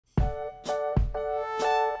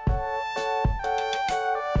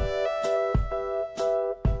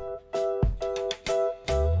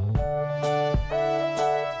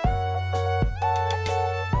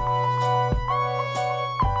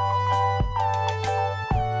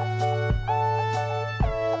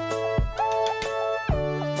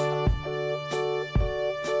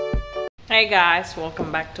Hey guys,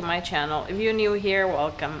 welcome back to my channel. If you're new here,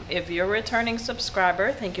 welcome. If you're a returning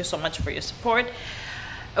subscriber, thank you so much for your support.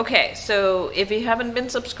 Okay, so if you haven't been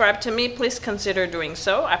subscribed to me, please consider doing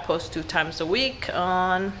so. I post 2 times a week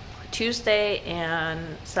on Tuesday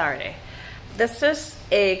and Saturday. This is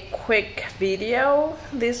a quick video.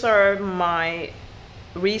 These are my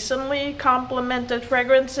recently complimented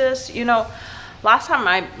fragrances. You know, last time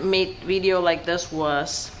I made video like this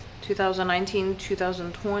was 2019,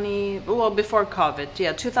 2020, well, before COVID.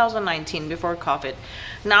 Yeah, 2019, before COVID.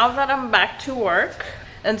 Now that I'm back to work,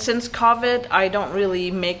 and since COVID, I don't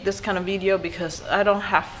really make this kind of video because I don't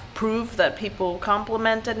have proof that people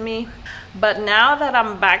complimented me. But now that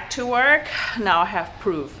I'm back to work, now I have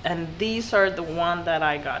proof, and these are the one that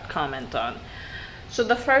I got comment on. So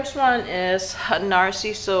the first one is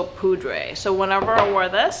Narciso Poudree. So whenever I wear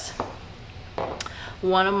this,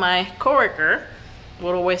 one of my coworker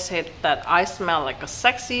would always say that I smell like a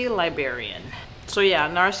sexy librarian. So yeah,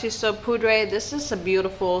 Narciso Poudree. This is a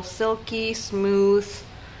beautiful, silky, smooth,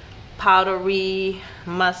 powdery,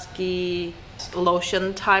 musky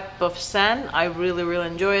lotion type of scent. I really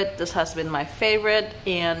enjoy it. This has been my favorite,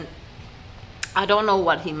 and I don't know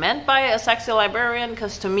what he meant by a sexy librarian,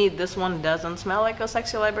 because to me this one doesn't smell like a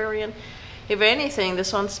sexy librarian. If anything,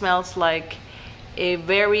 this one smells like a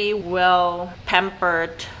very well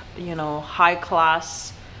pampered, you know, high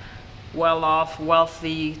class, well off,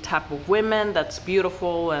 wealthy type of women that's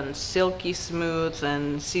beautiful and silky smooth,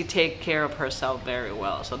 and she take care of herself very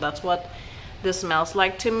well. So that's what this smells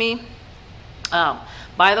like to me.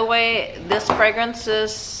 By the way, this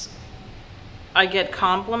fragrances, I get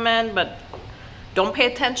compliment, but don't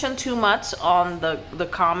pay attention too much on the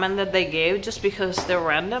comment that they gave, just because they're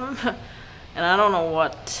random. And I don't know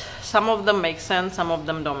what, some of them make sense, some of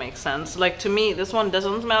them don't make sense. Like, to me, this one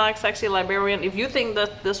doesn't smell like sexy librarian. If you think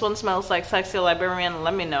that this one smells like sexy librarian,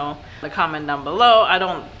 let me know in the comment down below. I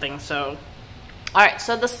don't think so. Alright,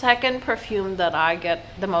 so the second perfume that I get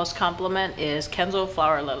the most compliment is Kenzo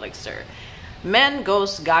Flower Lelixir. Men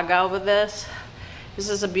goes gaga over this. This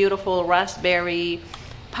is a beautiful raspberry,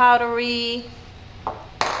 powdery,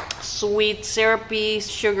 sweet, syrupy,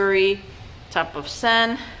 sugary type of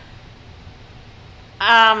scent.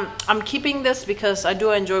 I'm keeping this because I do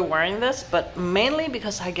enjoy wearing this, but mainly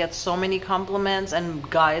because I get so many compliments and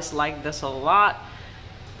guys like this a lot.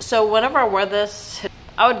 So whenever I wear this,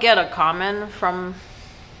 I would get a comment from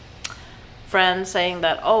friends saying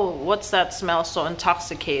that, oh, what's that smell so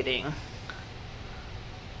intoxicating?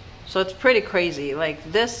 So it's pretty crazy.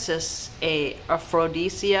 Like, this is a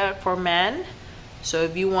aphrodisiac for men. So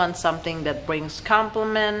if you want something that brings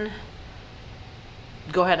compliment,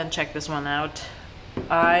 go ahead and check this one out.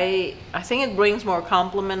 I think it brings more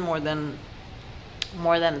compliment more than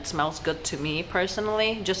it smells good to me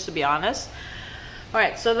personally, just to be honest.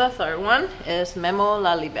 Alright, so the third one is Memo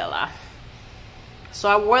Lalibela. So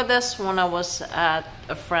I wore this when I was at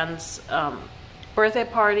a friend's birthday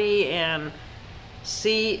party, and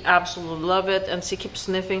she absolutely loved it, and she kept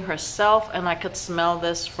sniffing herself, and I could smell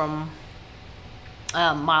this from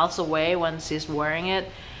miles away when she's wearing it.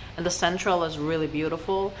 And the central is really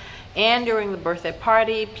beautiful. And during the birthday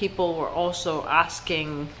party, people were also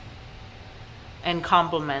asking and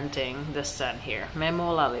complimenting this scent here,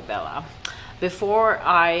 Memo Lalibela. Before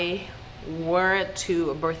I wear it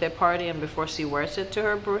to a birthday party, and before she wears it to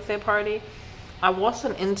her birthday party, I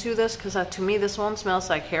wasn't into this, because to me this one smells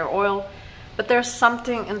like hair oil. But there's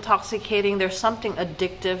something intoxicating, there's something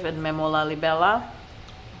addictive in Memo Lalibela.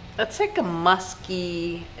 It's like a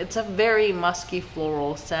musky, it's a very musky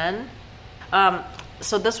floral scent.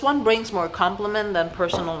 So this one brings more compliment than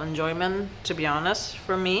personal enjoyment, to be honest,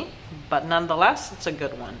 for me. But nonetheless, it's a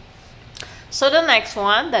good one. So the next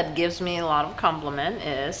one that gives me a lot of compliment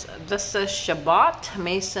is, this is Chabaud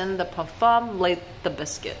Maison de Perfume Lait the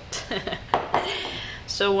Biscuit.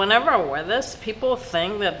 So whenever I wear this, people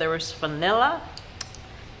think that there is vanilla.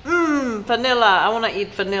 Vanilla, I want to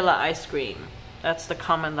eat vanilla ice cream. That's the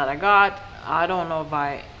comment that I got. I don't know if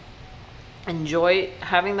I enjoy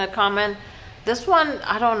having that comment. This one,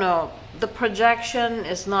 I don't know. The projection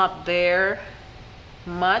is not there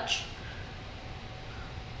much.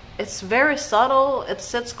 It's very subtle. It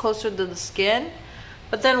sits closer to the skin.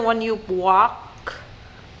 But then when you walk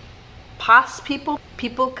past people,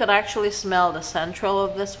 people could actually smell the central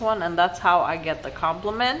of this one. And that's how I get the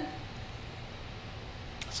compliment.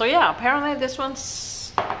 So yeah, apparently this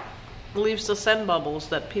one's leaves the scent bubbles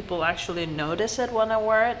that people actually notice it when I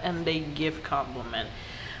wear it, and they give compliment.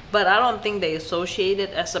 But I don't think they associate it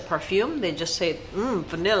as a perfume. They just say,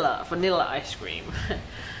 vanilla ice cream.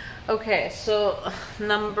 Okay, so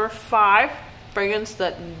number 5 fragrance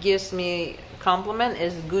that gives me compliment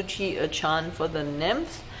is Gucci Achan for the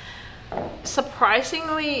nymph.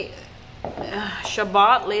 Surprisingly,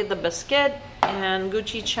 Chabaud Lait the Biscuit and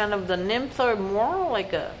Gucci Achan of the nymph are more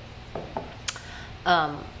like a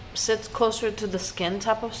sits closer to the skin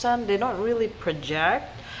type of scent. They don't really project,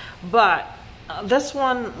 but this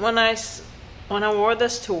one, when I wore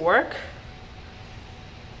this to work,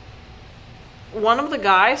 one of the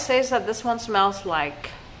guys says that this one smells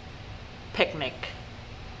like picnic.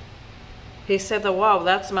 He said that, wow,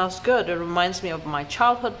 that smells good. It reminds me of my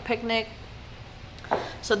childhood picnic.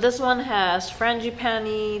 So this one has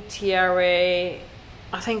frangipani, tiare,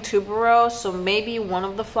 I think tuberose. So maybe one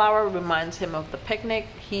of the flower reminds him of the picnic.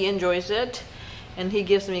 He enjoys it, and he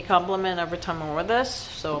gives me a compliment every time I wear this.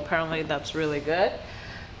 So apparently that's really good.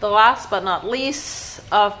 The last but not least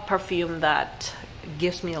of perfume that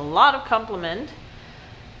gives me a lot of compliment,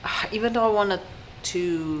 even though I wanted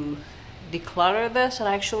to declutter this, and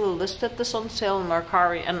I actually listed this on sale in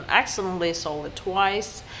Mercari and accidentally sold it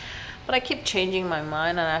twice, but I keep changing my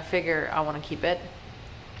mind and I figure I want to keep it.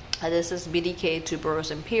 This is BDK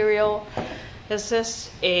Tuberose Imperial. This is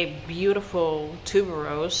a beautiful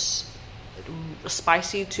tuberose,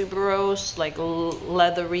 spicy tuberose, like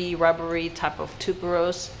leathery, rubbery type of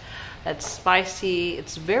tuberose. It's spicy,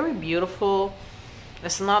 it's very beautiful.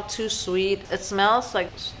 It's not too sweet. It smells like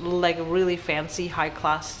really fancy, high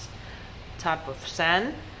class type of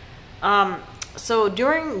scent. So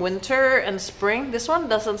during winter and spring, this one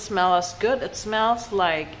doesn't smell as good. It smells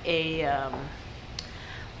like a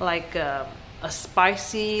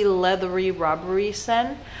spicy, leathery, rubbery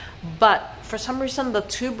scent. But for some reason, the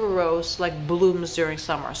tuberose like blooms during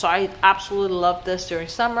summer. So I absolutely love this during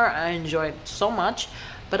summer. I enjoy it so much.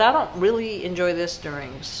 But I don't really enjoy this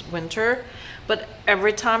during winter. But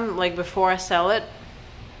every time, like before I sell it,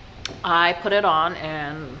 I put it on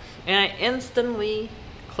and I instantly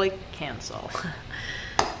click cancel.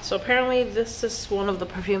 So apparently this is one of the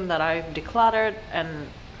perfume that I've decluttered and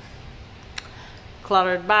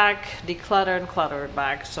cluttered back, decluttered and cluttered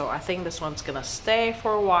back. So I think this one's gonna stay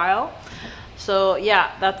for a while. So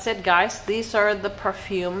yeah, that's it guys. These are the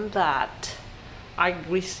perfume that I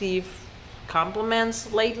receive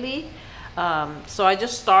compliments lately. So I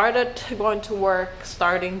just started going to work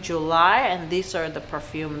starting July, and these are the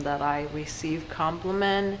perfume that I received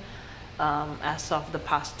compliment as of the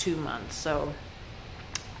past 2 months. So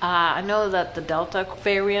I know that the Delta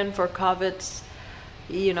variant for COVID's,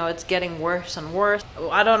 you know, it's getting worse and worse.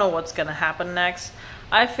 I don't know what's gonna happen next.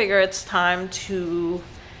 I figure it's time to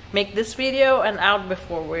make this video and out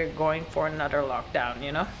before we're going for another lockdown,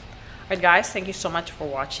 you know. Alright guys, thank you so much for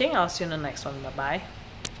watching. I'll see you in the next one. Bye bye.